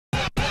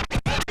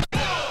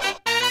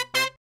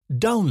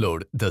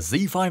Download the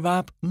Z5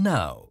 app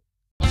now.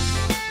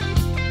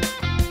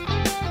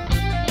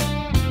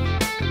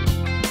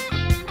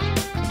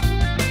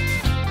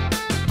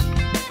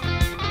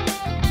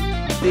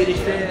 ज़ी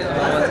रिश्ते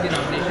awards की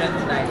nomination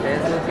night है,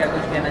 तो क्या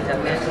कुछ कहना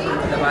चाहते हैं?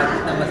 मतलब आज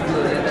इतना मस्ती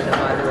हो रही है,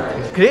 धमाल हो रहा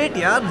है। ग्रेट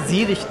यार,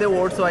 जी रिश्ते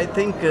अवार्ड्स, सो आई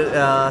थिंक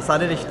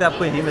सारे रिश्ते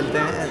आपको यहीं मिलते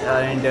हैं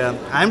and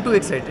I am to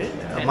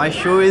excited. My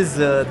show is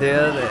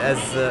there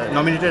as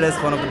nominated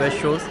as one of the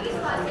best shows.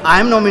 I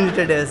am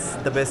nominated as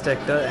the best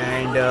actor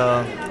and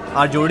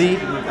our jodi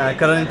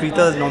Karan and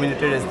Preeta is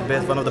nominated as the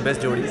best, one of the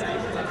best jodis.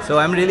 So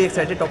I'm really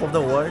excited, top of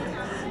the world.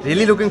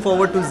 Really looking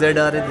forward to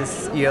ZRA this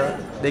year.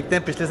 देखते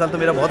हैं, पिछले साल तो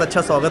मेरा बहुत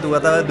अच्छा स्वागत हुआ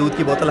था, दूध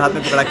की बोतल हाथ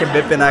में पकड़ा के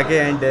बिप पहना के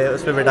एंड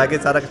उस पर बैठा के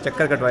सारा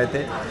चक्कर कटवाए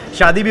थे.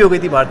 शादी भी हो गई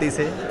थी भारती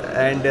से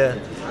एंड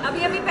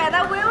अभी पैदा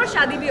हुए और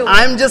शादी भी हो गई.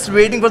 I am just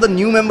waiting for the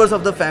new members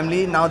of the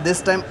family. Now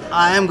this time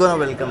I am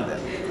gonna welcome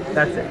them.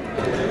 That's it.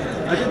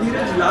 अच्छा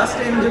धीरज, लास्ट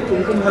टाइम जब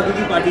कुमकुम भाग्य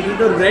की पार्टी थी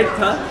तो रेड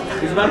था,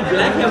 इस बार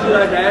ब्लैक है पूरा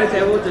अटायर,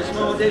 चाहे वो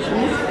चश्मा हो चाहे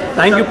शूज.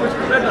 Thank you. कुछ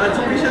पूरा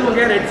ट्रांसफॉर्मेशन हो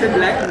गया रेड से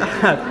black.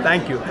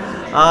 Thank you.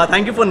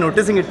 Thank you for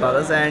noticing it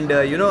Paras and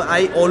you know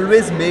I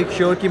always make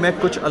sure कि मैं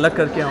कुछ अलग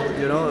करके आऊँ,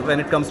 you know when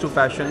it comes to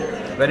fashion,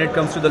 when it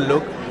comes to the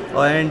look.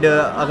 And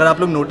अगर आप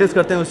लोग नोटिस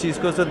करते हैं उस चीज़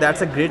को, so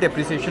that's a great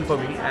appreciation for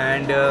me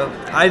and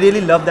I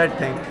really love that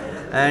thing.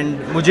 And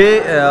मुझे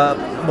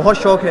बहुत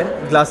शौक है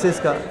ग्लासेस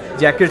का,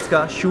 जैकेट्स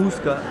का,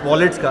 शूज़ का,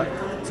 वॉलेट्स का.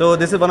 So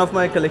this is one of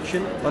the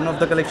collection from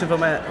the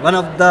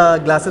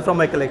glasses from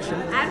my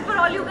collection. And for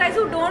all you guys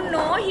who don't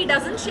know, he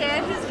doesn't share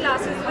his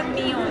glasses with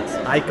me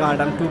also. I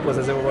can't. I'm too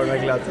possessive about my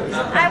glasses.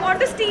 I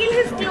want to steal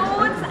his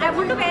clothes. I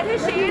want to wear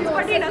his shades,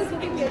 but he doesn't.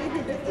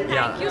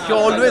 Thank you. She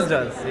always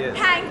does. Yes.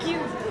 Thank you.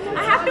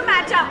 I have to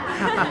match up.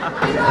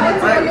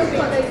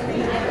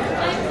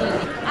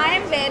 I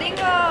am wearing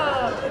a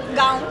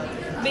gown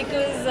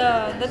because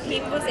the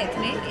theme was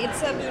ethnic.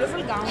 It's a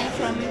beautiful gown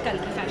from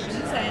Kalki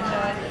Fashions and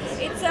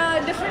it's a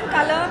different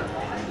color.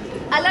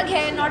 Alag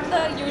hai, not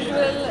the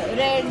usual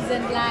reds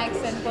and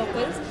blacks and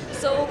purples.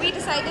 So we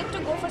decided to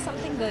go for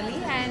something girly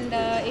and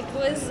it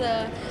was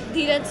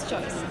Dheeraj's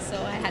choice.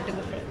 So I had to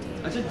go for it.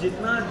 अच्छा,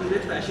 जितना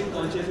धीरज fashion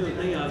conscious है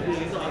उतना ही आप भी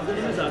हैं, तो आप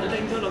दोनों में ज़्यादा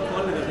टाइम तो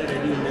कौन लगाता है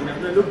रेडी होने में,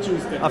 अपना लुक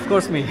चूज करने में? Of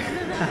course me.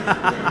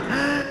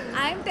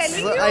 I'm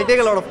telling you. I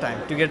take a lot of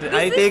time to get.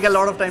 I take a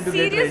lot of time to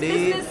get serious ready.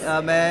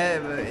 business. मैं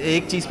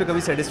एक चीज़ पे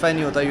कभी satisfy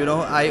नहीं होता. You know,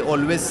 I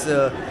always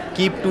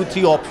keep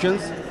 2-3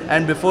 options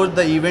and before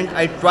the event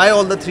I try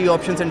all the 3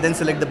 options and then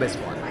select the best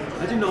one.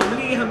 अच्छा,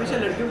 normally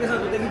हमेशा लड़कियों के साथ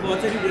होता है कि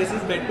बहुत सारी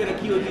ड्रेसेस बेड पे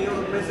रखी होती हैं और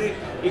उनमें से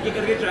एक एक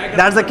करके ट्राई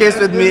करना. That's the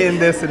case with me in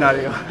this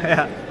scenario.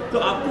 Yeah. तो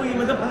आपको ये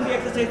मतलब पूरी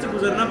एक्सरसाइज से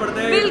गुजरना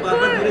पड़ता है,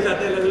 बार-बार धीरे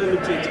जाते हैं, अलग-अलग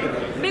लुक चेंज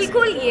करते हैं.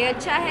 बिल्कुल, ये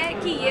अच्छा है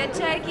कि ये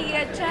अच्छा है कि ये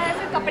अच्छा है,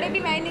 फिर कपड़े भी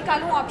मैं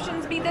निकालूं,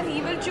 ऑप्शंस भी, then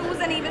he will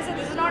choose and he will say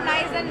this is not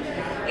nice and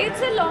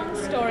it's a long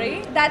story.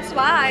 That's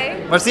why.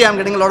 But see,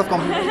 I'm getting a lot of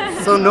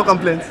compliments, so no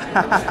complaints.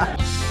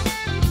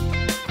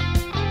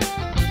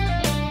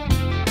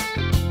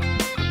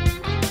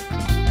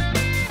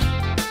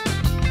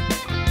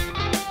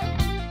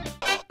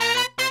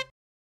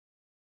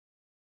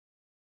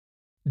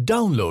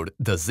 Download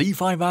the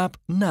Z5 app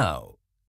now.